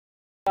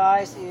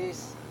Christ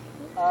is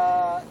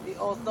the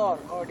author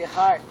or the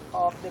heart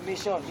of the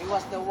mission. He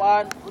was the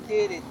one who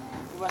did it.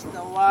 He was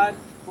the one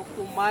who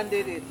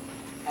commanded it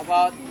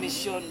about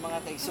mission,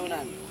 mga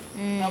kaigsunan.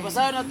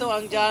 Nabasahan na to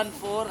ang John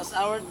 4 as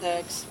our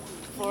text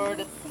for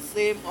the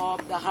theme of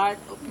the heart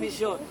of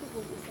mission.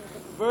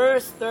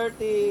 Verse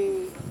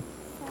 34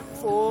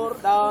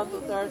 down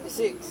to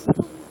 36.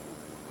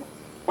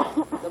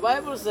 The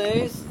Bible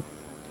says,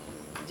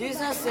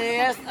 Jesus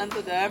says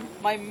unto them,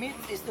 My meat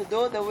is to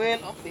do the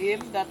will of him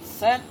that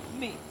sent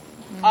me,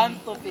 and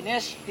to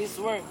finish his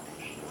work.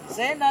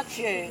 Say not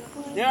ye,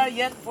 there are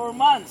yet 4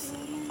 months,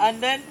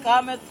 and then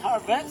cometh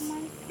harvest.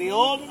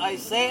 Behold,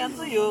 I say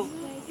unto you,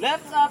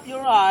 lift up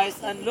your eyes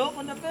and look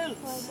on the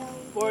fields,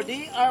 for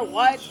they are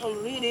white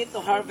already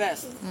to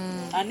harvest.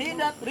 And he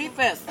that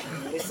reapeth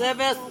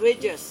receiveth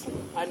wages,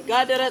 and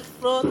gathereth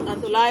fruit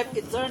unto life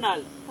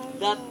eternal,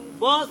 that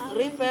both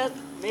reapeth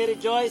may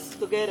rejoice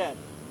together.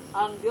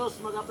 Ang Diyos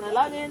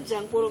magapanalangin,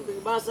 siyang purong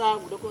tingbasa,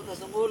 mudukot na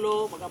sa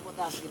ulo,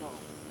 magaputas Ginoo.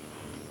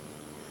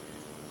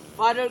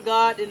 Father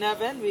God in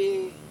heaven,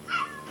 we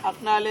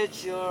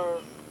acknowledge your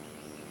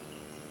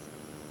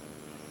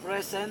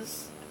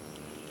presence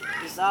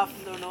this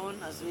afternoon,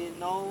 as we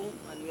know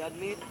and we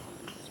admit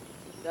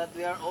that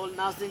we are all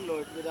nothing,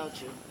 Lord, without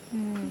you.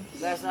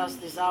 Bless us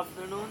this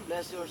afternoon.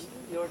 Bless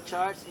your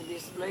church in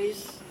this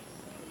place.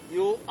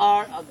 You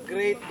are a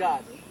great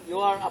God.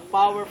 You are a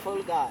powerful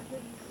God,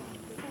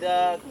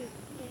 that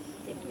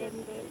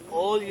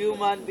all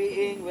human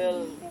being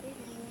will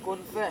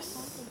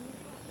confess,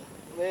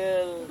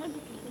 will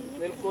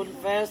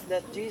confess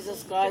that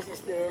Jesus Christ is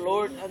their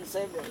Lord and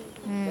Savior.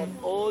 That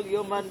all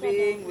human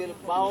being will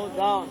bow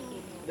down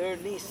their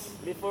knees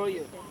before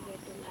you.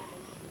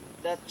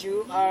 That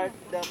you are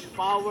a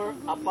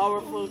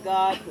powerful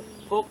God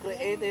who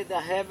created the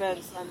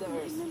heavens and the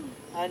earth.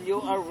 And you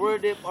are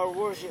worthy of our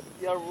worship.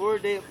 You are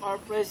worthy of our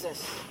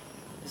praises.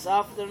 This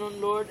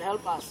afternoon, Lord,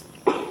 help us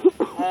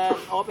and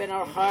open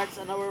our hearts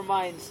and our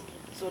minds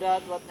so that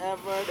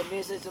whatever the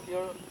message of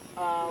your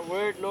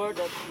word, Lord,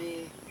 that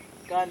we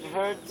can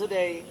hear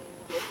today,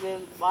 it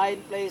will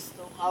find place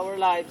to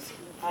our lives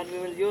and we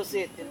will use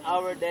it in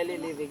our daily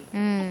living.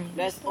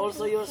 Bless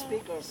also your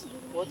speakers.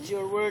 Put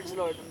your words,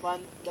 Lord,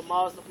 upon the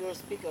mouth of your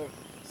speaker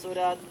so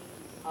that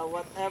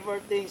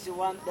whatever things you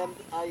want to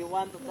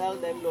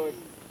tell them, Lord,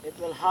 it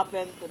will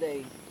happen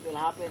today. It will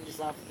happen this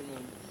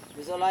afternoon.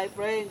 This is all I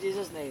pray in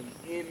Jesus' name.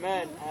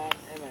 Amen and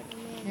amen.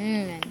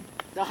 Amen.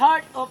 The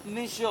heart of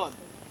mission.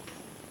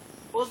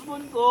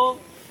 Usbon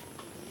ko,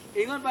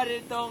 ingon pa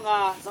dito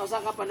nga sa usa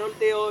ka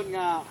panultiyon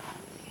nga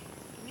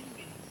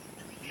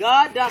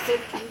God doesn't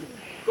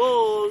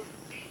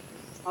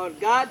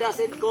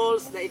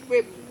call the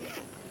equipped.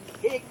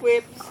 He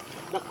equips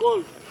the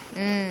called.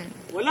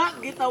 Wala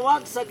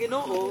gitawag sa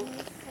Ginoo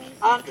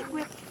ang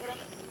equipped.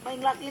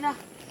 May laki na,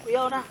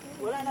 kuyaw na.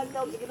 Wala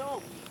nagtawag sa Ginoo.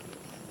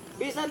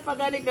 Bisan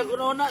pagaling na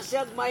kununa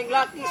siya, maing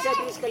laki siya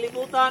din sa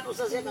kalibutan,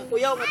 usa siya kang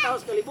kuyaw nga tao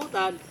sa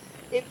kalibutan,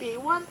 if he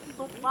want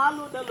to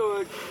follow the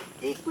Lord,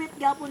 equip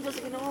gapon siya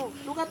sa Ginoo.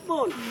 Look at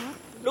Paul.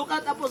 Look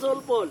at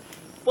Apostle Paul.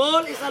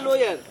 Paul is a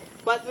lawyer.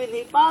 But when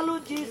he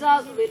followed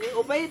Jesus, when he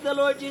obeyed the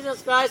Lord Jesus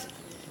Christ,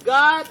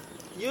 God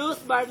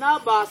used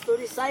Barnabas to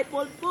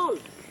disciple Paul.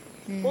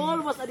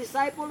 Paul was a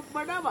disciple of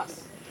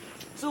Barnabas.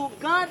 So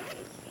God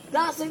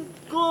doesn't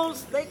call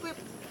the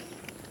equipped.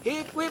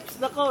 He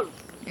equips the called.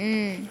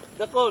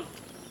 The called.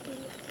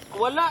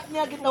 Wala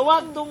niya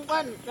gitawag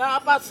tungkan.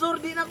 Nga,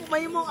 pastor, di na ko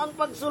mahimo ang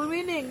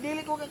pagsulwining.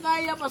 Dili ko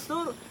kaya,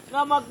 pastor,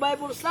 nga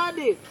mag-Bible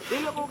study.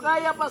 Dili ko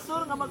kaya,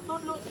 pastor, nga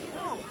magtudlo.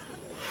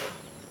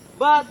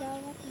 But,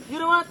 you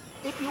know what?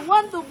 If you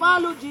want to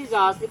follow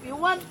Jesus, if you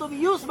want to be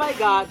used by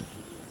God,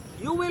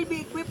 you will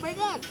be equipped by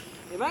God.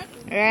 Amen?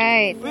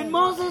 Right. When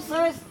Moses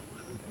says,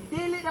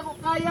 dili na ko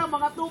kaya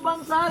mga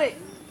tubang sari,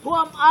 who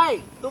am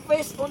I to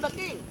face on the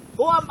king?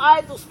 Who am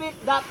I to speak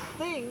that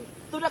thing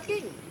to the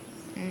king?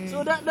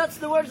 So that's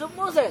the words of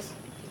Moses.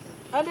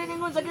 And then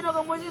ingon sa Ginoo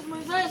kang Moses,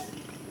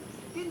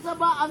 kinsa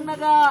ba ang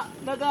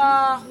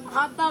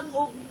nagahatag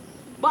og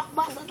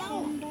bakba sa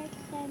tao?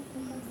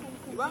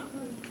 Diba?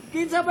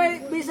 Kinsa ba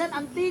bisan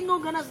ang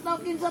tingog ganas tao,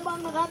 kinsa ba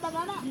ang naghatag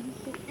ana?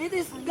 It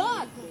is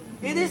God.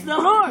 It is the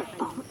Lord.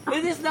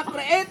 It is the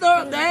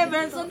creator of the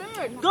heavens and the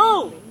earth.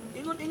 Go.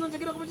 Ingon sa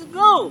Ginoo kang Moses,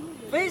 go.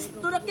 Face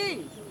to the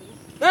king.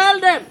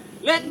 Tell them,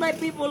 let my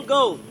people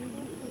go.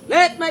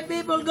 Let my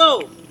people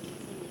go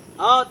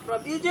out from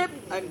Egypt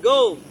and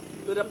go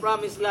to the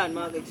promised land,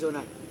 mga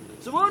kaigsunan.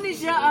 Sumuni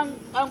siya ang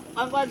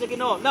kwan sa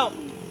Ginoo. Now,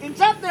 in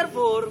chapter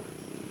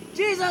 4,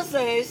 Jesus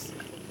says,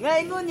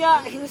 nga ingon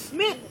niya, his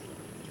meat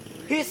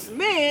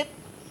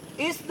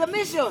is the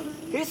mission.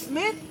 His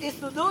meat is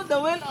to do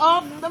the will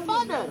of the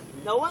Father.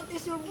 Now, what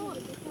is your food?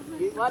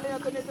 Wala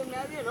na ito nitong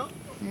nabi, no?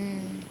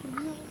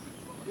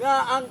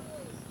 Nga,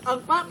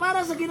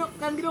 para sa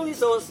Ginoong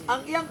Hesus,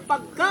 ang iyang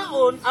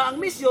pagkaon, ang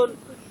mission,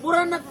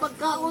 mura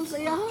nagpagkaon sa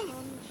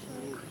iyahan.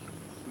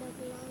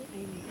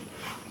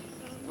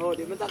 Oh,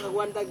 di man ta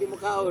kagwantag di mo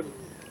kaon.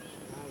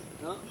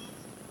 No?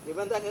 Di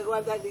ba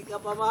kagwanta, di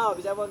ka pamahaw.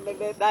 Bisa mo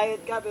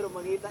nag-diet ka, pero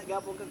mangita ka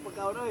po kang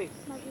pagkaon, oy.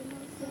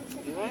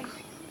 Di ba?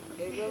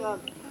 Kaya nga,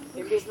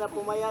 imbis na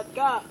pumayat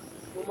ka,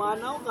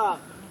 pumanaw ka.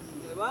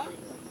 Di ba?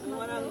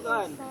 Pumanaw ka.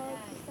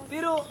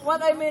 Pero what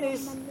I mean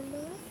is,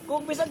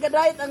 kung bisag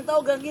ka-diet ang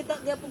tao, gangita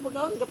ka po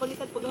pagkaon,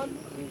 gapangitan pagkaon.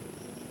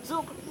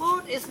 So,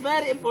 food is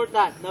very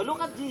important. Now,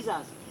 look at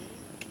Jesus.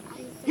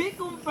 He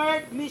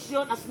compared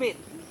mission as meat.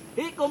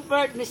 He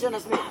compared mission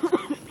as meat.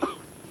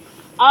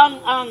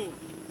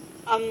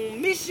 Ang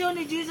mission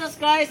ni Jesus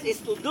Christ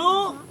is to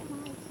do,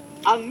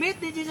 ang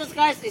meat ni Jesus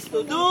Christ is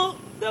to do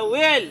the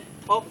will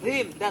of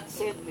Him that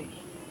sent me,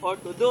 or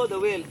to do the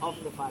will of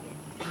the Father.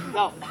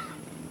 Now,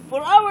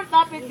 for our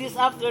topic this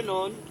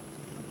afternoon,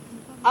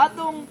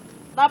 atong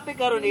topic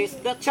karon is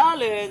the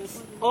challenge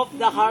of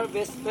the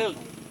harvest field.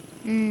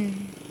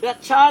 The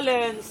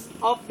challenge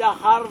of the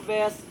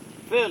harvest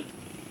field.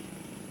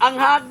 Ang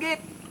hagit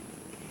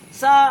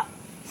sa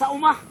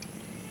umah,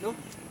 no?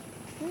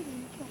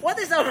 What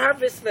is our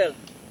harvest field?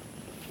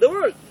 The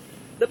world,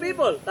 the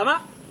people, tama?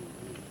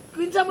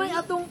 Kinsa may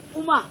atong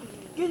umah,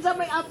 kinsa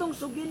may atong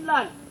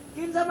suginlan,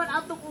 kinsa man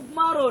atong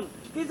ugmaron,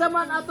 kinsa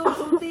man atong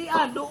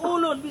sultian,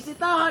 duulon,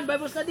 bisitahan,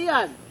 Bible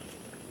studyhan.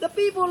 The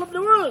people of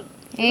the world.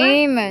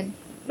 Amen.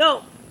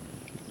 Now,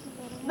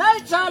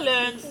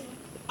 na-challenge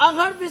ang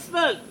harvest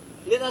field.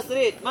 Let us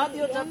read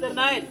Matthew chapter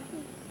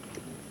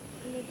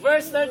 9,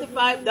 verse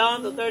 35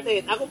 down to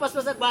 38. Ako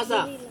paspasak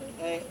basa.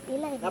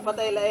 Dapat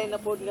ay lain na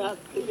po nga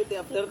activity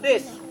after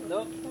this.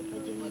 No?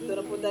 Ito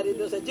na po na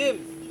dito sa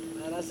gym.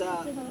 Para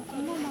sa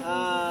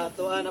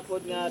tuwa na po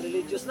nga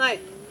religious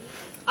night.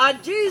 And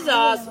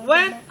Jesus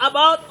went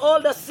about all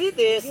the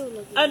cities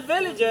and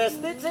villages,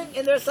 teaching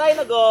in their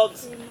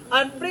synagogues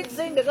and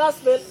preaching the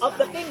gospel of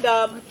the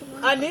kingdom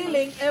and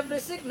healing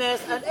every sickness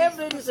and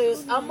every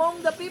disease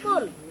among the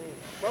people.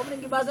 Bawa mo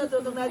nang gibasa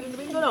ito itong naging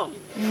domingo, no?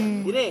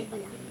 Gini.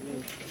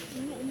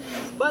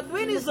 But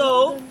when he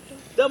saw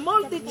the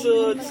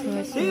multitudes,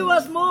 he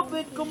was moved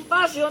with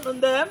compassion on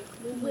them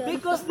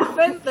because they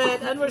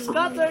fainted and were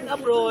scattered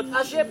abroad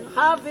as sheep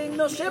having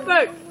no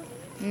shepherd.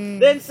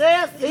 Then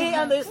saith he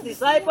unto his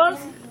disciples,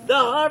 the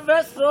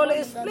harvest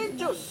truly is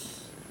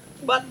plenteous,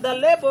 but the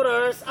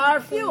laborers are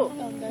few.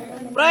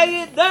 Pray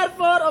ye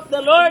therefore of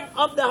the Lord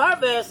of the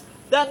harvest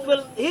that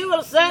he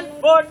will send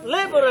forth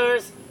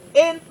laborers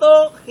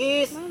into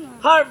his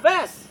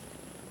harvest.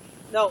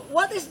 Now,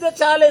 what is the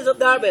challenge of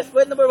the harvest?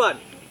 Point number 1.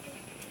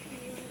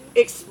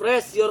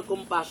 Express your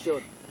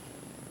compassion.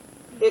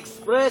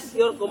 Express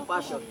your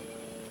compassion.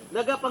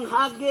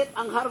 Nagapanghagit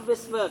ang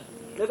harvest field.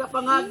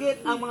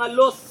 Nagapanghagit ang mga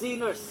lost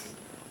sinners.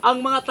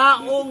 Ang mga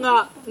tao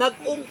nga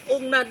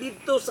nag-ung-ung na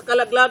dito sa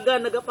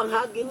kalaglagan,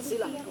 nagapanghagit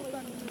sila.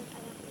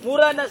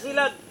 Mura na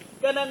sila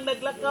kanang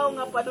naglakaw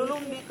nga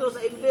padulong dito sa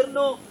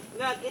impierno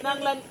nga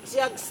kinanglan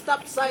siya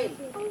stop sign.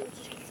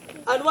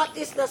 And what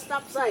is the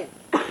stop sign?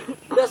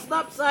 The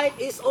stop sign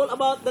is all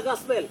about the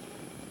gospel.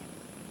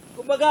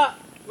 Kumbaga,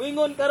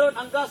 wingon karon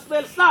ang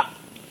gospel, stop!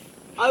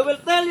 I will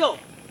tell you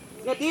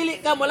nga dili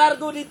ka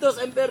malargo dito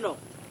sa impierno.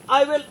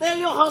 I will tell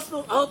you how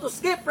to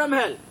escape from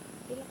hell.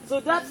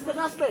 So that's the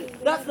gospel.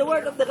 That's the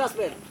word of the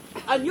gospel.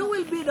 And you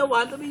will be the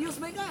one to be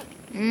used by God.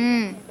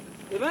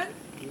 Amen?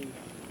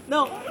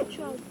 Now,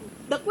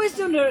 the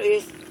question here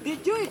is,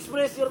 did you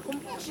express your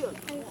compassion?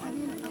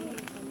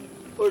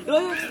 Or do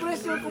you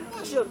express your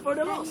compassion for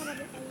the lost?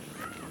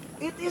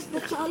 It is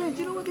the challenge.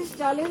 You know what is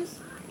challenge?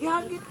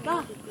 Gihagit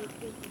ka.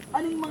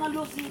 Aning mga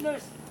lost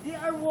sinners, they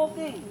are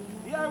walking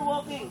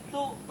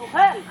to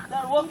hell. They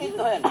are walking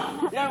to hell.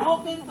 They are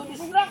walking to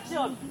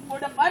destruction for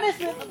the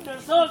punishment of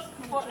their souls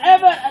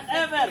forever and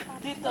ever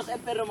dito sa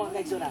impero mga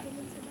kaigsunan.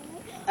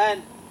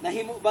 And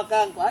nahimo ba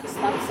kang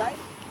stop sign?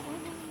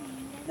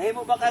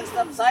 Nahimo ba kang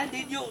stop sign?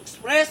 Did you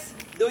express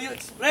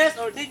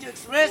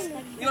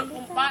your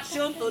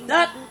compassion to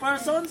that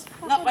persons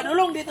nga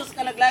padulong dito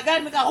sa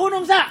kalaglagan,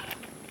 makahunong sa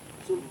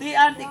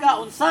sultian ti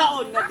ka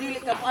unsaon nga dili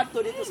ka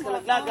moadto dito sa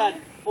kalaglagan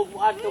ug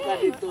moadto ka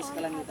dito sa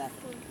kalangitan.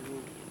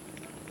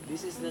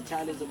 This is the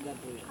challenge of God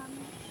for you.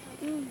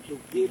 To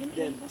give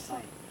them a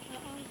sign.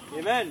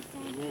 Amen.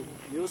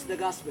 Use the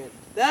gospel.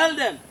 Tell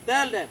them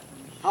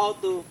how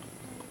to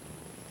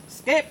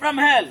escape from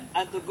hell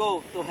and to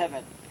go to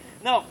heaven.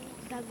 Now,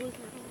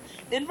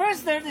 in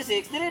verse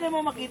 36, dili na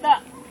mo makita.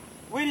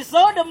 When he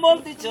saw the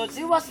multitudes,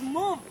 he was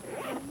moved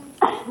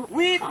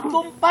with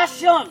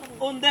compassion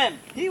on them.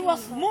 He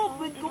was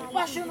moved with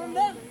compassion on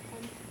them.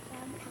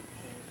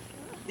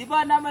 Di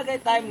ba naman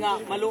kay time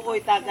nga maluoy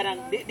ta ka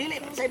ng dili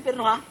sa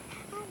impierno ha?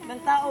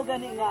 Nang tao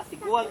gani nga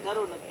tiguan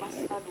karon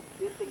nagpasa og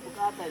pirting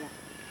bukata niya.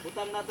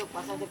 Butang nato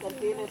pasa sa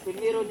kantine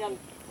primero niyang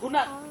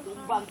hunat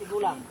tumbang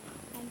tigulang.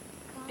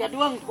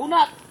 Kaduang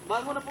hunat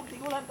bago na pug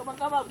tigulan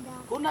kamang-kamang.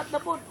 Hunat na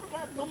pud,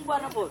 tumba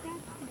na pud.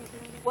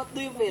 What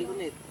do you feel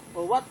on it?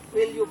 Or what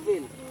will you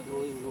feel?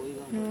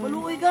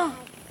 Maluoy ka.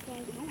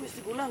 Kaluoy si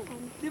gulang.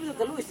 Di ba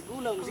kaluoy si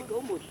gulang si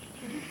kaumod.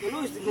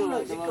 Kaluoy si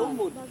gulang si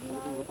kaumod.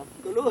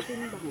 Kaluoy.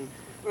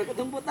 Pero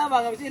katumbot na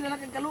ba, kami sila lang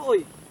kang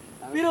kaluoy.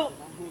 Pero,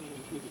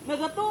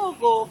 nagatuo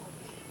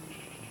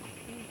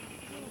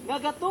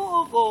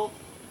ko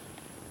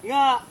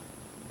nga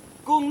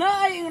kung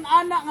naay ang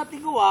anak nga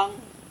tiguang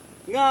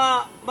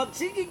nga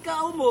magsigig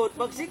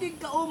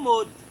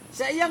kaumod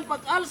sa iyang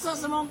pag-alsa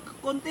sa mga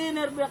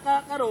container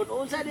ba karon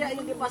o unsa diha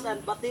iyang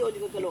gipasan bation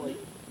yung kaluoy.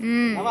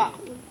 Tama.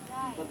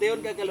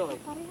 Bation ka kaluoy.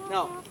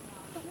 Now,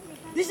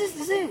 this is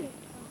the same.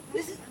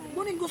 This is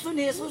muning gusto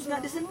ni Jesus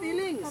nga the same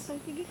feelings.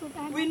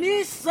 When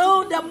he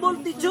saw the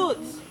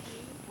multitudes,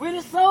 when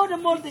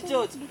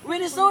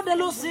he saw the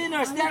lost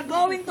sinners, they are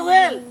going to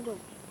hell.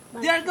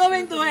 They are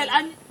going to hell,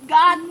 and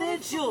God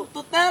needs you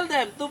to tell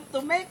them, to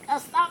make a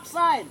stop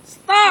sign.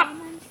 Stop!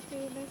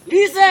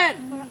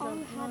 Listen!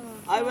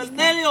 I will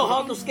tell you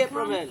how to escape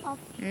from hell.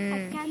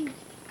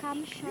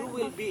 You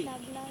will be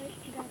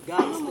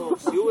God's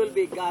dogs. You will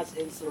be God's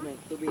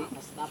instrument to be a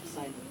stop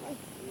sign.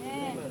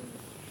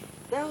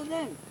 Tell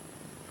them.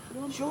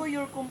 Show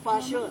your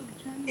compassion.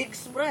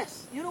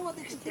 Express. You know what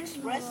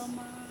express?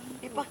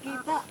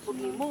 Ipakita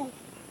kung imo.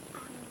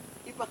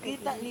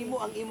 Ipakita nimo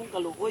ang imong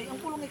kaluoy. Ang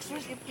pulong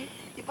express,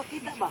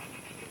 ipakita ba?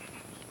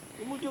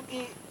 Imo yung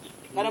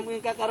kanang mo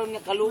yung kakaroon nga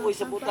kaluoy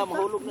sa buta,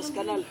 mahulog na sa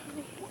kanal.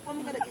 Huwag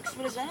mo ka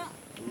nag-express na.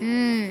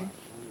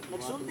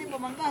 Nagsulti pa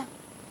man ka.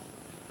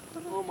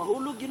 O,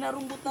 mahulog yun na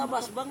rong buta,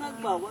 bas bangag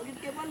ba? Huwag yun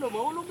kayo malo,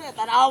 mahulog na.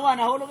 Tanawa,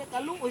 nahulog yung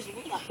kaluoy sa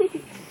buta.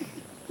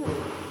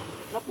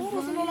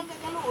 Napuro sila lang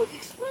kakaluoy,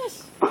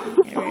 express.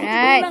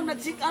 Right. Tigulang,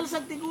 nagsikal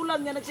sa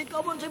tigulang, nga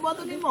nagsikabon sa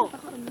ibato nimo.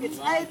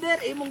 It's either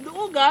imong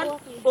duugan,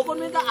 o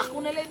kung may ka, ako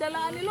nila'y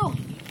dalaan nilo.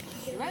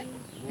 Right?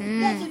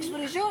 That's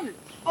expression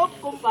of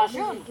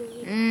compassion.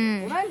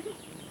 Right?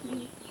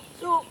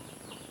 So,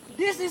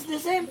 this is the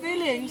same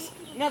feelings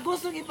nga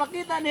gustong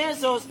ipakita ni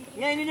Jesus.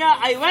 Ngayon niya,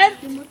 I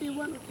went,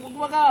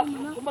 kumbaga,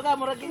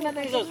 muraging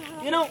natin Jesus.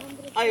 You know,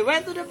 I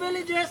went to the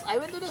villages,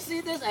 I went to the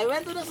cities, I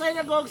went to the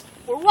synagogues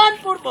for one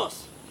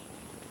purpose.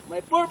 My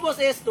purpose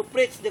is to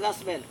preach the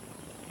gospel.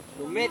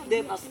 To make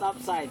them a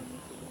stop sign.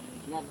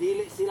 Na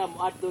dili sila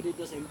muadto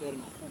dito sa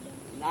impyerno.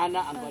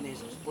 Nana ang pan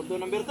Jesus. Punto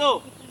number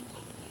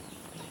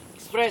 2.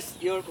 Express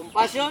your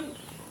compassion.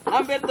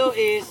 Number 2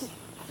 is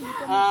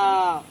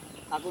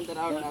akong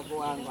tanawon ako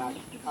ang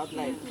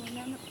outline.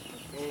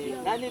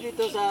 Nani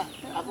dito sa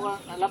ako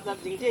ang laptop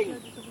jing-jing.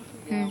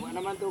 Wala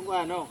naman itong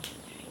ano.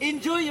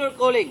 Enjoy your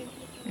calling.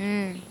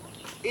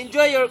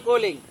 Enjoy your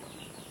calling.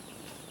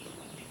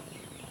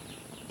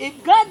 If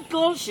God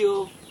calls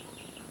you,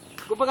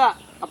 kumbaga,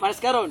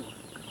 apares karon.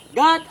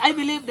 God, I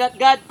believe that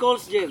God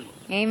calls James.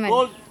 Amen.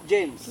 Called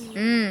James.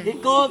 He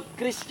called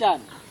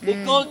Christian. He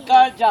called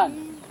Carl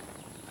John.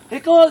 He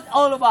called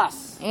all of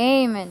us.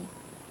 Amen.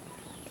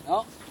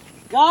 No?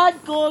 God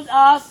called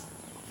us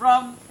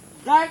from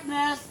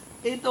darkness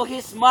into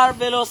His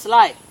marvelous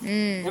light.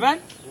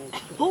 Amen?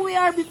 Who we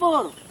are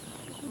before.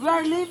 We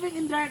are living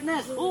in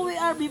darkness. Who we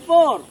are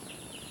before.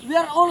 We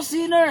are all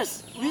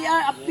sinners. We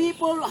are a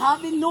people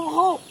having no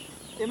hope.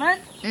 Amen?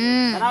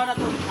 Tanaw na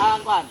to ang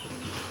kwan.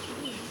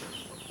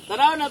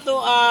 Tanaw na to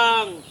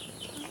ang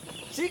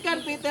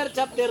 2 Peter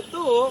chapter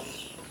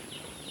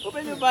 2.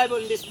 Open your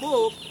Bible in this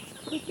book.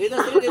 Let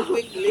us read it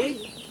quickly.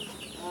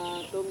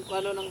 Itong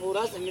ano ng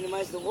oras, ang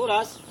minimize ng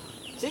oras.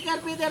 2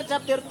 Peter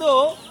chapter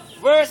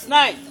 2, verse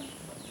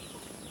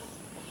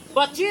 9.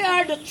 But ye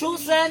are the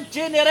chosen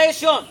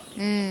generation,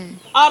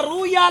 a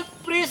royal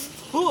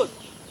priesthood,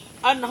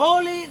 an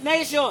holy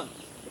nation,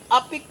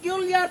 a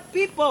peculiar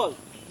people,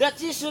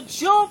 that ye should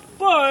show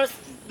first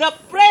the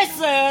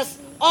praises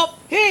of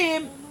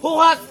Him who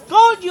has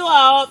called you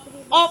out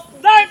of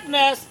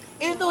darkness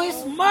into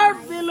His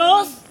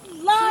marvelous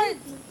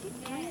light.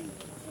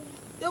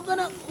 Yung ka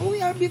na, who we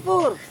are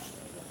before.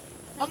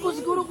 Ako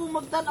siguro kung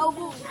magtanaw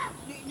ko,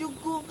 yung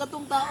ko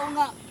katong tao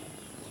nga,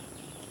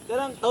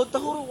 karang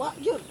taon-tahuro, wa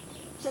yun.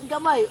 San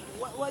gamay,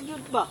 wa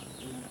yun ba?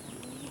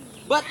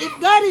 But if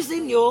God is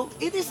in you,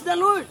 it is the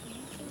Lord.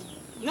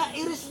 Nga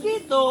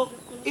irespeto,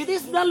 it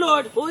is the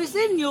Lord who is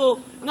in you.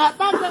 Nga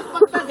tagag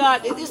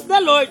pagtagad, it is the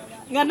Lord.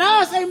 Nga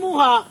naa sa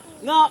imuha,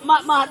 nga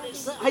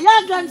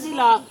hayagan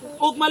sila,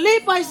 o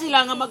malipay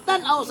sila nga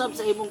magtanaw sa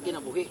imong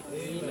kinabuhi.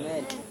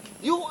 Amen.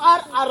 You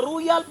are a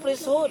royal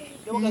priesthood.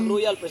 Yung mga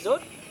royal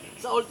priesthood?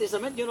 Sa Old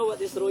Testament, you know what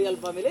is royal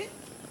family?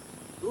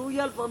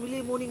 Royal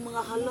family, muning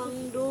mga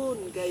halang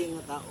doon kay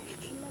nga tao.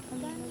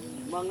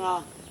 Mga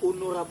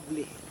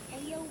honorable.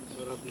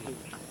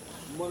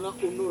 Mga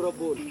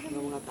honorable na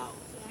mga tao.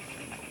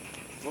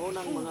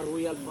 Maunang mga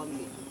royal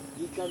family.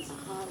 Gikan sa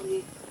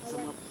hari, sa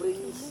mga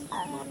prince,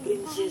 mga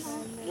princess,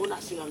 muna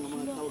sila ng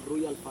mga tao,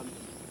 royal family.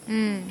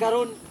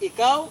 Karon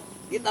ikaw,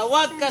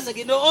 gitawag ka sa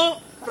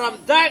Ginoo from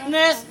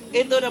darkness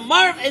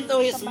into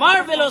His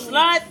marvelous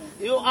light.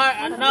 You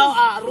are now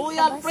a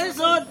royal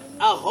priesthood,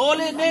 a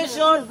holy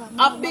nation,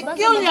 a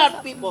peculiar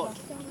people.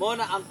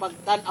 Muna ang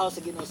pagtanaw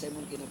sa Ginoo sa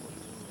imong kinabuhi.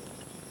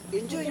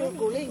 Enjoy your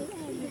calling.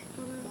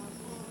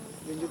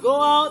 When you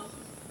go out,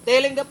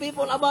 telling the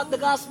people about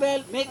the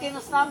gospel, making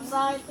a stop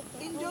sign,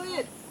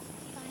 enjoy it.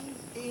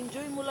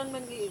 I-enjoy mo lang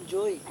man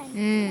i-enjoy.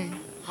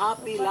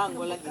 Happy lang,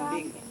 walang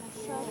ending.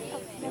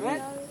 Amen?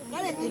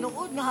 Ganit,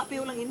 tinuod nga happy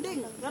walang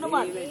ending. Ano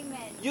ba?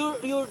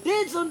 Your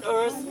deeds on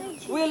earth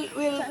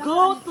will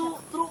go to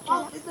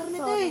throughout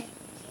eternity.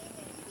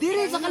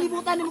 Dili sa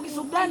kalibutan ni mo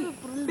kisugdan.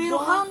 Pero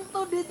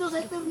hangtod dito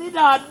sa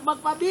eternidad,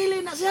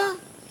 magpabili na siya.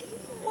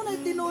 Una'y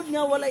tinuod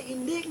nga walay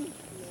inding.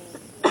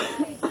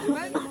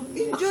 Amen?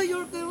 Enjoy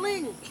your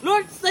calling.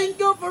 Lord, thank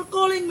you for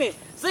calling me.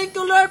 Thank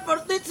you, Lord, for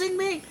teaching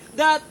me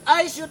that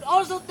I should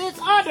also teach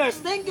others.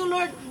 Thank you,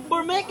 Lord,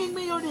 for making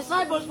me your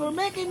disciples, for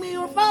making me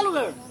your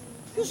follower.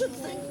 You should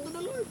thank to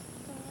the Lord.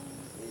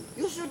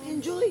 You should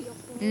enjoy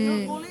your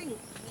calling.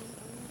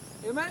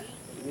 Amen?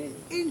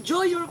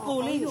 Enjoy your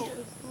calling.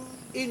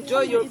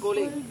 Enjoy your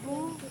calling.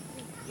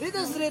 Let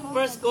us read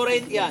 1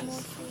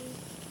 Corinthians.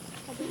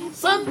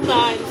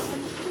 Sometimes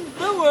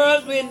the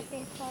world, when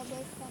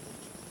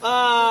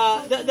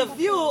the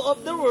view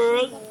of the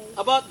world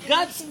about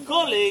God's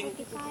calling,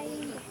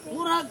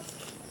 murag,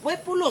 way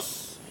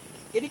pulos.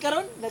 Kini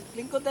karon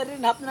naglingkod na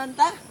rin hapnan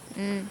ta.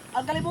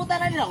 Ang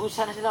kalibutan na nila,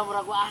 usa na sila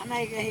murag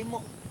anay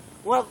kahimo.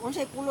 Murag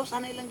unsay pulos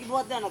ana ilang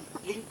gibuhat na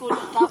naglingkod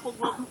tapog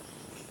mo.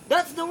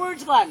 That's the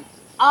words man.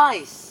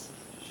 Eyes.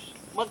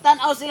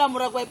 Magtan-aw sila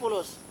murag way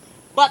pulos.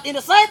 But in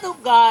the sight of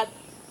God,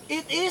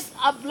 it is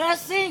a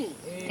blessing.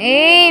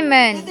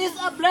 Amen. It is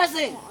a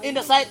blessing in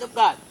the sight of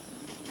God.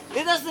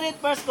 Let us read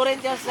 1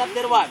 Corinthians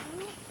chapter 1.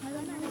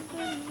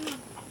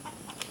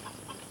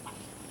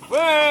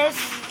 Verse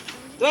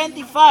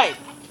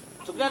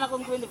 25. Sugdan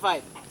akong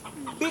 25.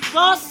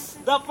 Because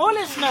the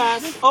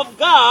foolishness of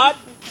God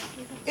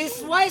is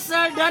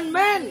wiser than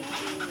men,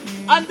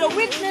 and the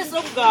weakness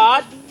of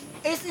God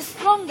is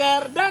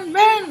stronger than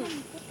men.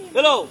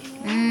 Hello?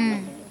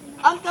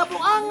 Ang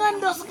kabuangan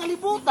daw sa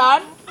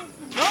kalibutan,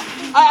 no?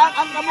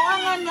 Ang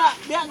kabuangan nga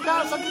diyan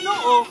sa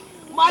Ginoo,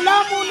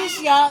 malamo ni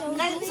siya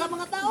ngayon sa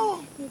mga tao.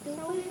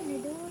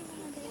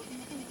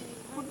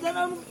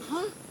 Pagdanan,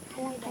 ha?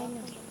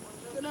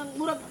 Kanang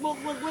murag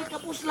way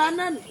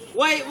kapuslanan.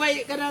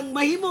 Way kanang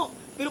mahimo.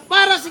 Pero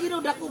para sa Ginoo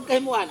dakog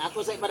kahimuan.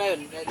 Ako sa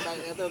padayon,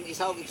 atong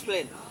isawag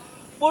explain.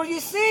 For you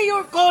see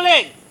your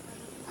calling.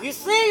 You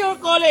see your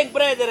calling,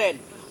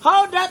 brethren.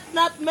 How that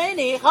not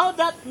many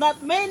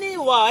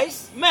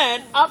wise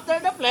men after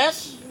the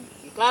flesh.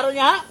 Klaro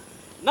niya ha?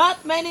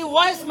 Not many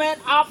wise men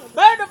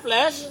after the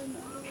flesh.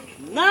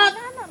 Not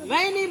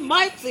many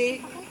mighty.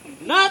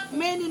 Not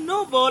many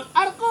noble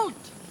are called.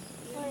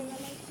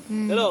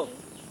 Hello?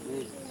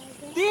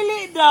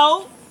 Dili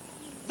daw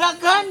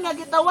daghan nga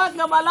gitawag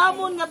nga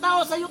malamon nga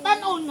tao sa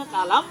yutanon nga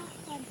kalam.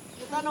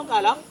 Yutanon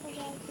kalam?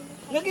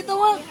 Nga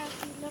gitawag.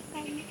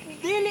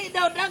 Dili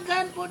daw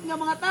daghan pod nga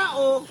mga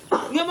tao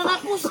nga mga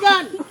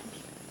kusgan.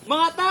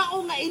 Mga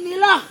tao nga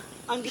inila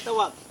ang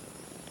gitawag.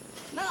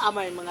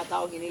 Naamay mga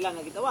tao inila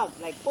nga gitawag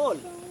like Paul.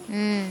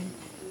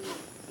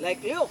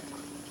 Like Luke.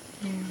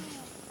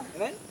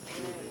 Amen?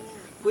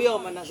 Kuya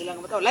man na sila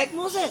nga tao. Like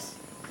Moses.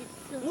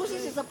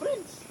 Moses is a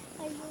prince.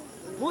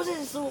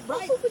 Moses is so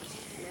bright.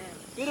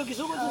 Pero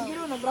gisugod sa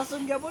Ginoo nang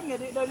brason gyapon nga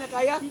di daw niya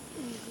kaya.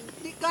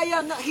 Di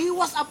kaya nga he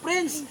was a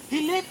prince.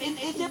 He lived in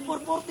Egypt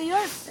for 40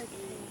 years.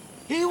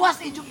 He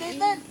was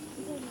educated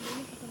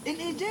in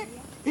Egypt.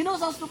 He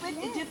knows how to speak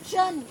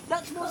Egyptian.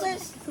 That's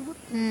Moses.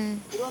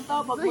 Pero ang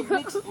tao pag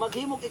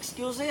maghimog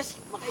excuses,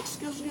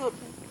 maka-excuse yun.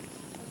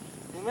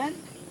 Amen?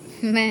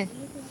 Amen.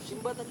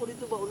 Simbat ako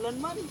dito ba ulan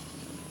man?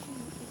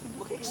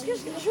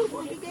 Maka-excuse ka na sure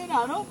for kayo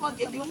na, no? Pag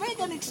if you make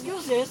an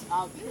excuses,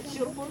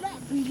 sure for na.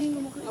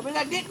 Kami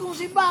di kong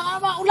simba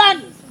ka ba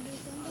ulan?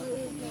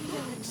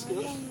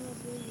 Excuse?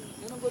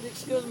 Anong good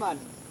excuse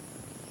man?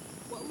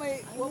 Huwag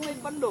may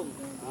pandong.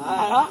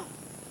 Ha?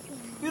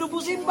 Pero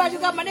busimba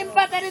juga,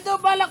 manimba ka dito,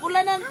 balak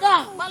ulanan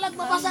ka, balak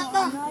mabasa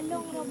ka.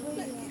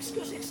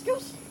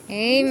 Excuse.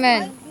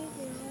 Amen.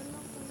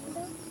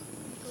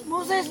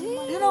 Moses,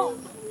 you know,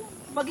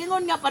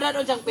 pagingon nga para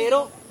doon siyang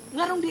pero,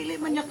 ngarong dili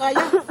man niya kaya.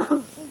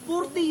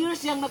 40 years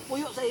siyang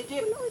nagpuyo sa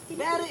Egypt.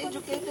 Very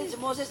educated si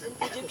Moses in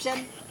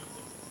Egyptian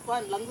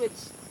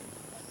language.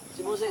 Si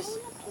Moses.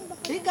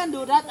 He can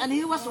do that and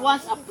he was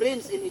once a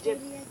prince in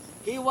Egypt.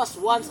 He was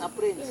once a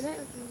prince.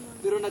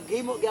 Pero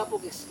naghimo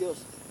gyapon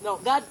excuse. No,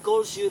 God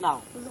calls you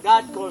now.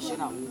 God calls you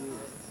now.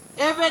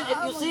 Even if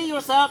you see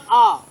yourself,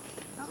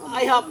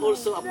 I have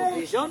also a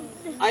position.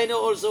 I know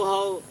also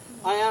how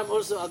I am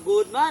also a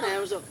good man.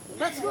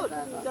 That's good.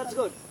 That's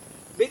good.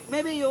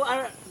 Maybe you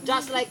are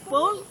just like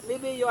Paul.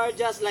 Maybe you are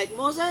just like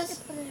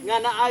Moses.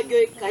 Nga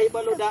naagyoy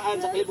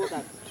kahibalodaan sa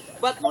kalibutan.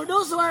 But for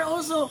those who are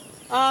also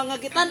nga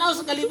kitanaw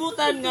sa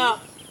kalibutan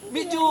nga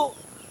medyo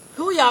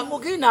huyang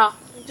o gina,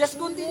 just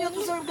continue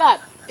to serve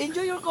God.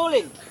 Enjoy your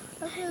calling.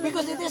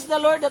 Because it is the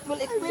Lord that will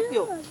equip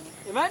you.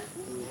 Amen?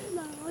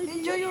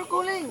 Enjoy your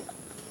calling.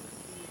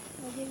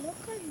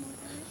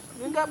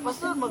 Yung ka,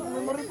 pastor,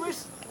 mag-memory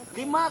verse.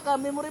 5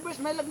 ka memory verse,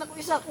 may lag na ko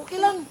isa.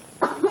 Okay lang.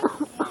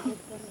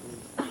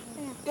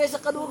 Kaya sa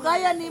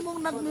kadugayan ni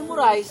mong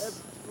nag-memorize,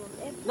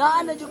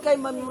 naan na dyan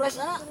kayo ma-memorize,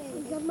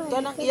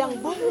 kanang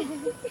iyang book,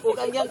 o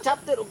kanyang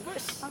chapter o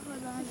verse.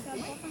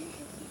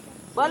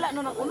 Bala na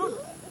nakunod.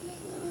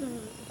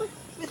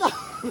 Ito.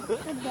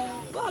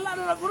 Bala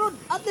na nakunod.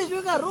 At least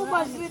yung ka,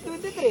 Romans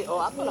 3:23.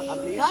 O, ako lang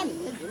kablihan.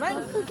 Amen?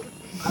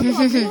 Ako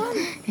kablihan.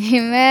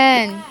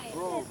 Amen.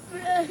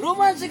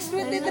 Romans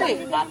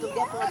 6:23. Ato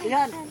ka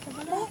kablihan.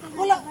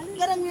 wala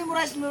garang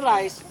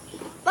memorize.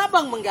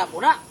 Tabang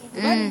manggapo na.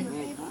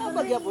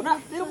 Tabang gyapo na.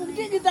 Pero kung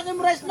di kita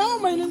memorize na,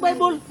 may ning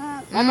Bible.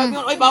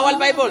 Oy, bawal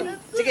Bible.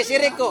 Sige,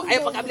 sirik ko.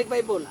 Ayaw pag-aplik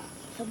Bible.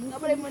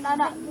 Nabalik mo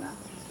na.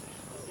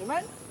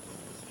 Amen?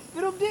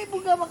 Pero di mo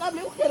ka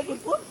mag-aplik. Okay,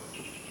 good po.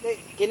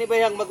 Kini ba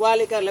yung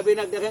magwali ka, labi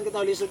nagdagang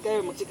kita lisod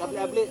kayo,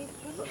 magsik-apli-apli.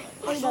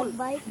 Hasol.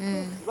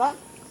 Diba?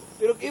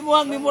 Pero imo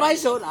ang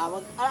memorize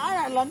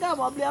lang ka,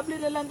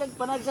 maapli-apli na lang kag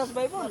panagsas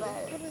Bible.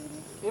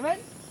 Amen?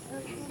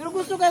 Pero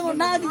gusto kayo,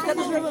 naagid ka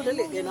sa Bible,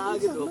 dali. Kaya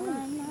naagid ko.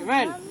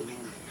 Amen?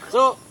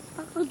 So,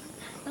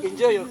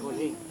 enjoy your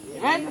calling.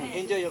 Amen?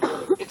 Enjoy your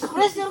calling.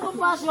 Express your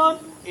compassion,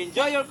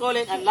 enjoy your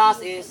calling, and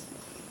last is,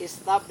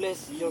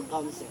 establish your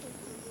counsel.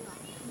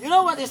 You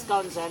know what is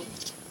counsel?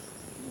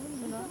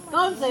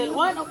 Counsel,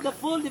 one of the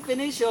full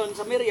definitions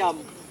sa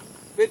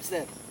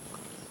Merriam-Webster.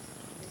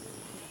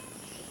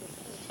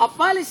 A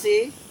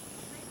policy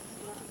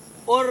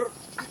or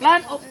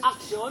plan of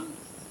action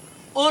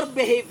or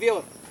behavior.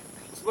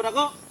 Sabi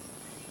ko,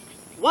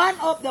 one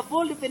of the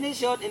full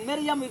definition in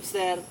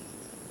Merriam-Webster,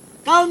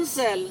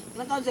 counsel,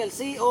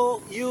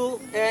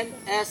 C-O-U-N-S-E-L.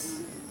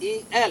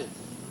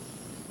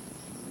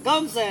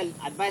 Counsel,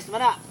 advice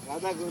man na.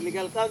 Kada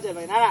legal counsel,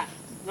 may nana.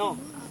 No.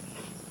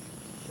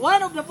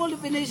 One of the full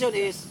definition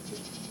is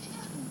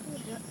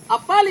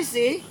a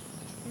policy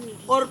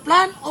or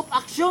plan of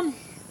action.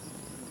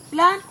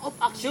 Plan of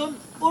action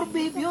or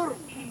behavior.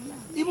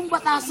 Ibong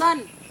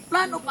batasan.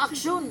 Plan of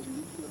action.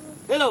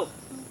 Hello.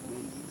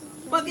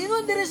 Pag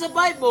ingon diri sa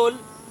Bible,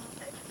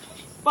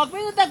 pag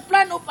minutag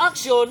plan of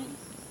action,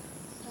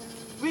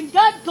 when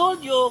God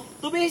told you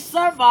to be His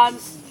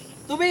servants,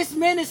 to be His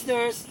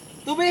ministers,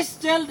 to be His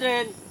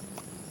children,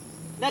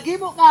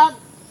 naghimo ka,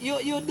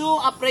 you do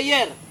a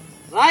prayer.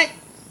 Right?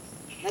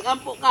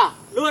 Nagampo ka,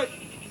 Lord,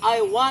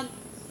 I want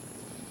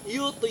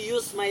you to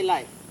use my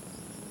life.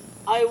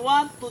 I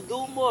want to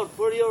do more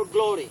for your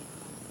glory.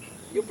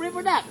 You pray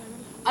for that.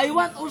 I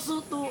want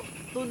also to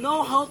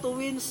know how to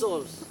win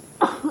souls.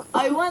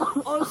 I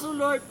want also,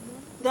 Lord,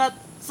 that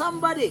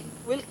somebody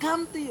will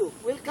come to you,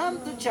 will come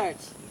to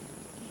church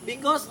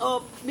because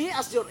of me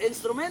as your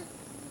instrument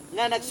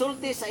nga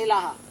nagsulti sa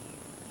ilaha.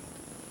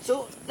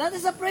 So, that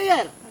is a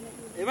prayer.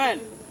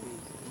 Amen.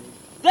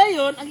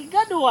 Dayon, ang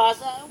ikaduha,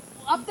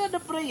 after the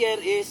prayer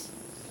is,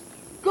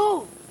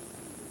 go.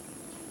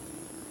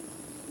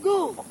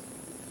 Go.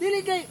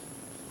 Dili kay,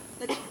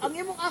 ang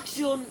imong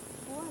action,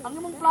 ang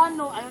imong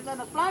plano,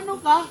 nagplano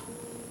ka,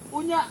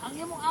 unya, ang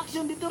imong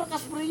action dito ra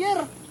kas prayer.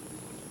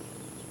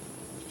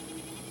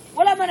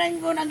 Wala man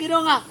ang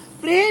Ginoo nga,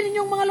 prayin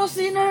ninyong mga lost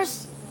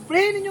sinners,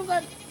 prayin ninyong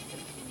God.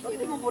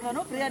 Pwede mo po na,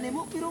 no? Prayan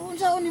mo, pero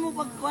unsaon nimo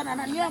pagkuhan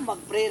ana niya,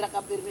 mag-pray ra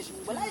ka pirmi sa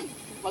imong balay,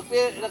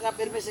 mag-pray ra ka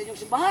pirmi sa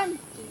inyong simbahan.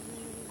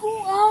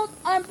 Go out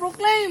and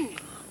proclaim.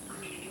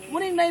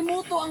 Muning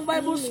naimuto ang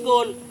Bible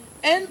School,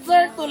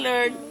 enter to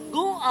learn,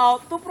 go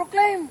out to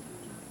proclaim.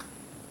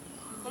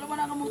 Wala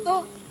man ang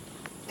muto.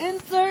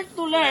 Enter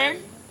to learn,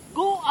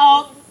 go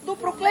out to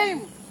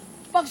proclaim.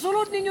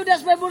 Pagsulod ninyo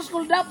das Bible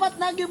School, dapat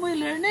nagi mo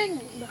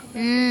learning.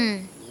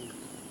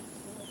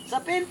 Sa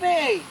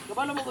PNPA,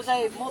 kabalo mo ko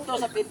sa motto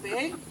sa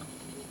PNPA?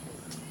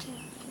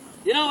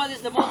 You know what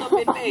is the motto of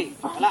PNPA?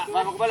 Wala,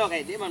 baka kabalo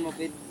kay di man mo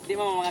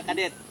mga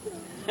kadet.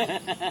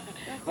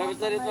 Bible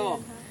study mo.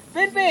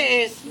 PNPA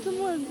is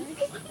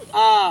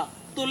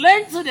to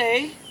learn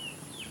today,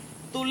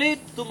 to lead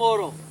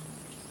tomorrow.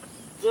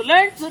 To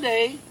learn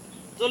today,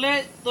 to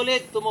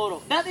lead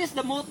tomorrow. That is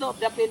the motto of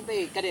the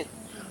PNPA, kadet.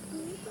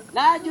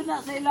 Naadyo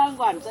na sa ilang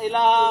sa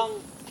ilang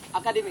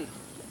academy.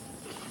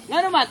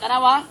 Nga naman,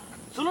 tanawa,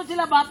 sulod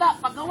sila bata,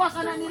 paggawas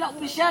na nila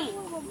opisyal.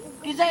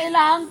 Kisa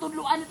ilahang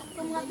tudluan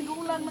itong mga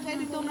tigulang na kayo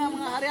dito nga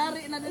mga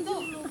hari-hari na dito.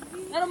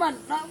 Nga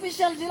naman,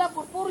 na-opisyal sila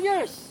for 4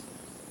 years.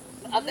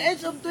 At the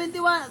age of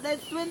 21, the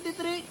age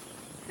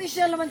 23,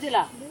 opisyal naman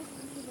sila.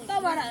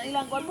 Tama na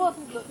ilang kwan po.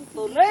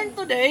 To learn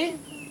today,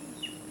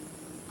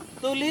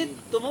 to lead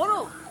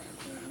tomorrow.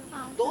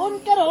 Doon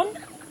ka ron,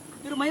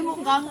 pero may mo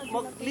kang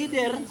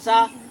mag-leader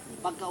sa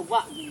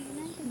pagkaugwa.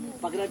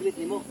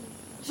 Pag-graduate ni mo.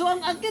 So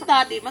ang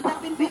kita, di man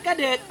tapin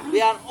kadet, we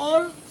are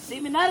all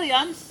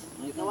seminarians,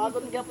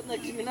 tawagon ng gapot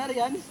na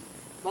seminarians,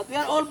 but we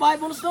are all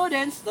Bible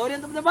students,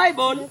 student of the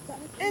Bible,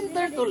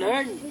 enter to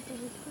learn.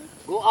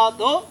 Go out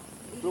to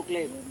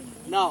proclaim.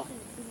 Now,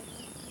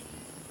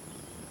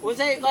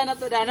 unsay ko na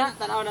to dana,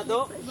 tanaw na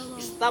to,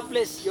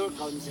 establish your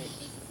counsel.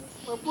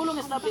 Pagpulong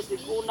establish,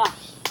 likuna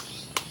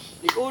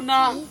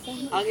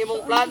ang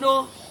imong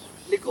plano,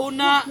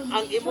 likuna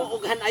ang imong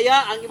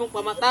ughanaya, ang imong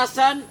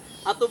pamatasan,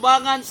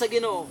 atubangan sa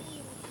Ginoo.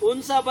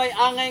 Unsa bay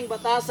angayng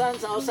batasan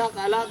sa usa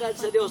ka alagad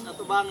sa Dios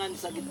atubangan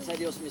sa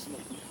Dios mismo.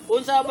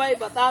 Unsa bay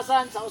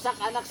batasan sa usa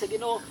ka anak sa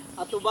Ginoo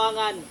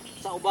atubangan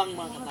sa ubang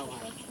mga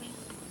katawhan.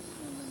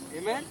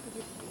 Amen.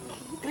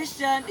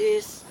 Christian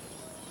is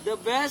the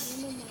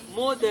best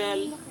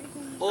model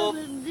of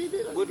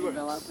good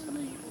works.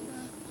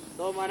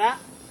 So mana?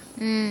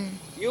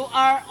 You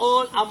are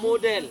all a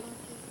model.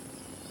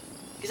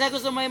 Kisa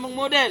gusto may mong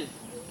model?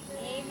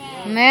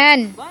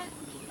 Amen. Ba?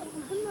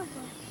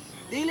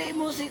 Dili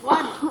mo si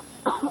Juan.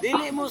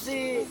 Dili mo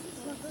si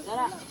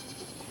sana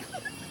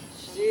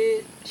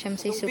si Siyam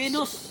say yung sup.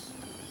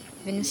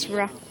 Venus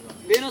Ra.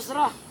 Venus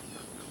ra.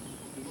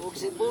 Ug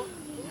si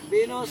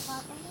Venus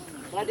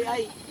radi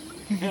ay.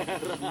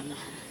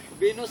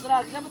 Venus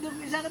ra.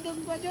 Isa ka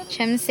tong kwadyon.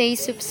 Siyam say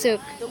sup.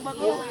 Tong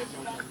bago.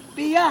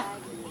 Pia.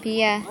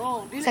 Pia.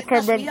 Oh, dili Sa tas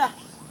Kerberg. Pia.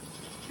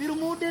 Pero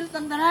model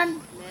tangdanan.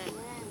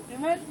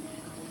 Amen.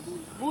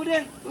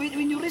 Model.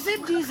 When you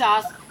receive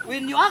Jesus,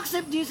 when you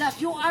accept Jesus,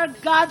 you are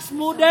God's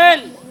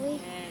model.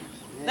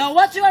 Now,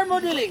 what you are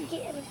modeling?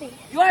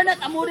 You are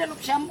not a model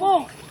of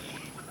shampoo.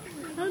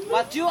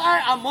 But you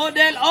are a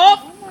model of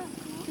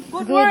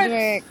good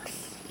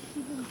works.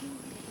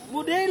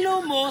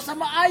 Modelo mo sa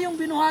maayong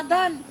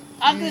binuhatan.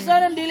 Ang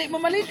Kristiyanon dili mo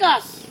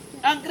malikas.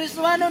 Ang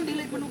Kristiyanon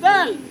dili mo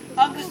nugal.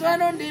 Ang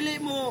Kristiyanon dili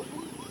mo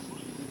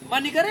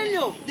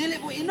manigarilyo. Dili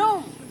mo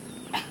inom.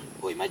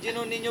 Uy, imagine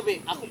ninyo,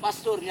 be, ako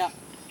pastor niya.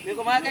 May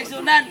mga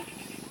kaigsunan.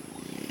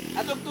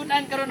 Atong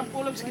tunan karon ng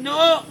pulong sa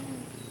Ginoo.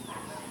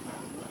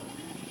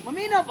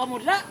 Maminaw pa mo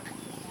na.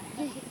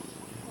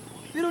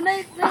 Pero na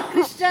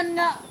Christian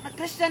nga, na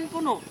Christian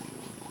ko no.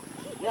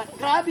 Nga,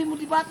 grabe mo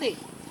debate.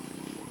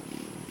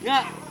 Nga,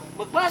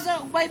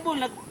 magbasa og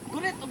Bible,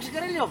 naggunit og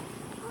sigarilyo.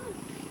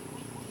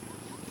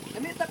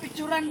 Kami ta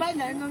picturean ba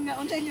niya? Ingon nga,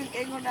 unsay yung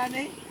ingon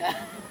ani?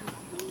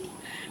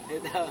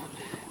 Ito,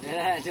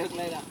 joke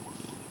lang.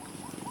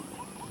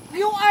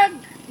 You are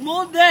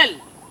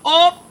model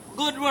of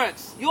good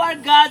works. You are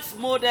God's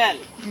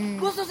model.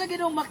 Gusto sa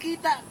Ginoo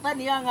makita ta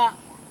niya nga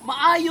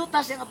maayo ta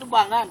siyang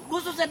atubangan.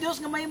 Gusto sa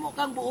Dios nga mahimo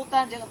kang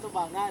buutan siyang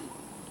atubangan.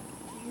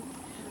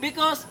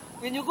 Because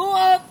when you go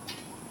out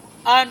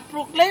and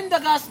proclaim the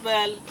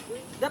gospel,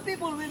 the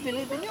people will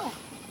believe in you.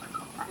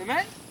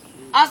 Amen?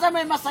 Asa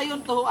may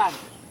masayon tuhuan.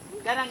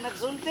 Kanang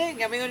nagsulti,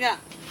 nga mingon nga,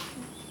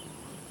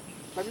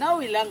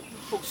 pagnawi lang,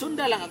 ug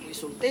sunda lang ako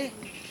isulti.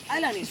 Ay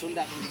lang ni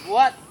sunda kong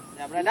buhat.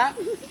 Ya, brada?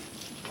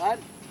 Kan?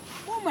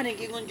 Mo man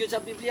kingon jud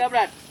sa Biblia,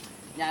 brad.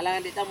 Nya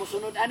lang di ta mo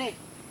sunod ani.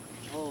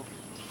 Oh.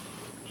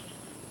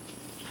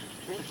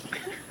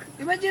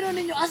 Imagine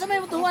ninyo, asa may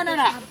mutuhan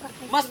na?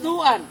 Mas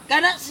duan.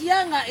 Kana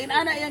siya nga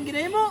inana yang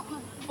ginahimo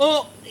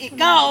o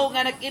ikaw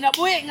nga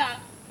nagkinabuhi nga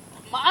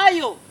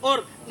maayo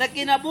or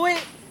nagkinabuhi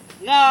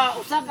nga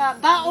usa ka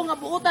tao nga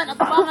buutan at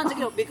tubangan sa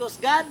Ginoo because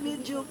God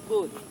made you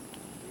good.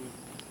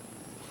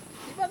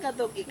 Di ba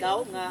katong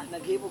ikaw nga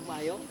naghimog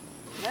maayo?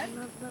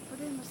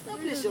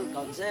 Establish your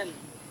counsel.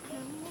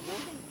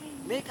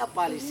 Make a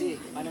policy.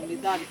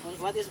 Pananglitan.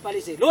 What is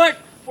policy? Lord,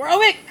 for a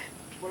week,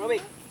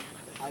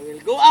 I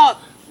will go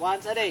out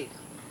once a day.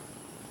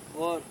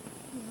 Or,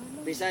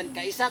 bisan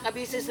kaisa ka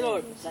bisis,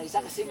 Lord, sa isa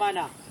ka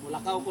semana,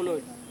 mulakaw ko,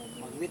 Lord,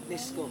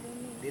 mag-witness ko.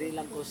 Diri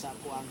lang ko sa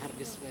ako ang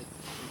harvest field.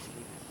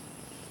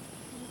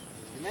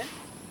 Amen?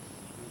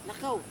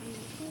 Nakaw.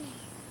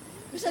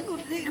 Bisan ko,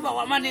 di ba,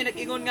 waman ni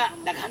nag-ingon nga,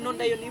 daghanon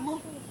na yun nimo.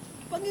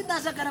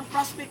 Pangita sa kanang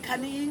prospect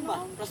haniing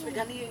ba? Prospect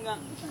haniing nga,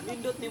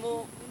 nindot ni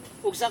mo,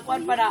 ug sa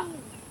kwan pa na,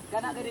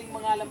 kana ganing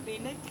mga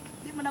lampinig,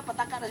 di man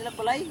napataka na sila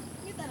balay.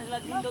 Kita na sila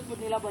nindot mo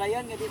nila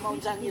balayan, nga di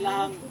maunsang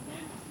ilahang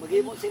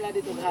maghimo sila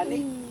dito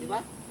hani, di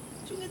ba?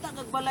 So kita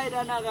kag balay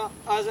na nga,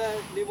 asa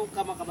di mo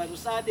ka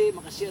makabasadi,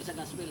 makashare sa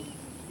gospel,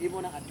 di mo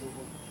nang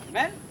atubo.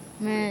 Amen?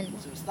 Amen.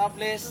 So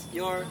establish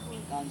your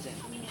counsel.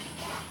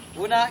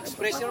 Una,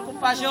 express your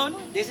compassion.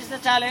 This is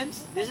the challenge.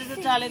 This is the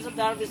challenge of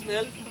the harvest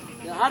field.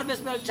 The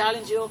harvest will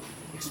challenge you.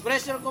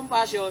 Express your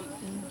compassion.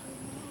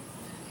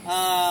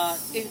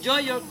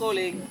 Enjoy your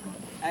calling.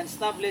 And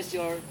establish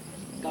your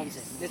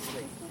counsel. Let's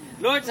pray.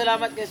 Lord,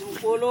 salamat kayo sa mong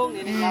pulong.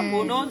 Nining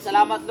kapunon.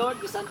 Salamat, Lord.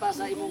 Bisan pa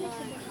sa imong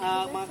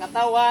mga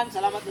katawan.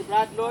 Salamat,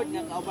 Brad, Lord.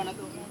 Nga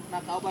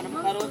kauban na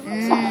makaroon.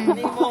 Salamat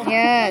kanimo.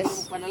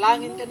 Yes.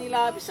 Panalangin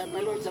kanila. Bisan pa,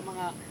 Lord, sa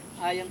mga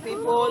young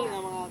people, nga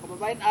mga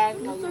kababayan,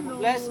 kang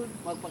bless,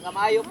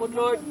 magpagkamayo po,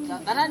 Lord, sa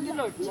tanan yun,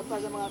 Lord, sa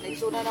mga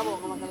kaigsunan na mo,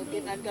 nga mga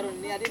kalukinan karon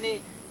niya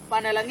din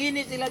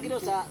panalanginin sila gino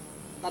sa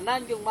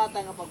tanan yung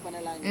mata nga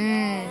pagpanalangin.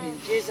 In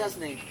Jesus'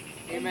 name,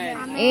 Amen.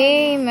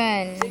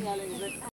 Amen. Sing hallelujah.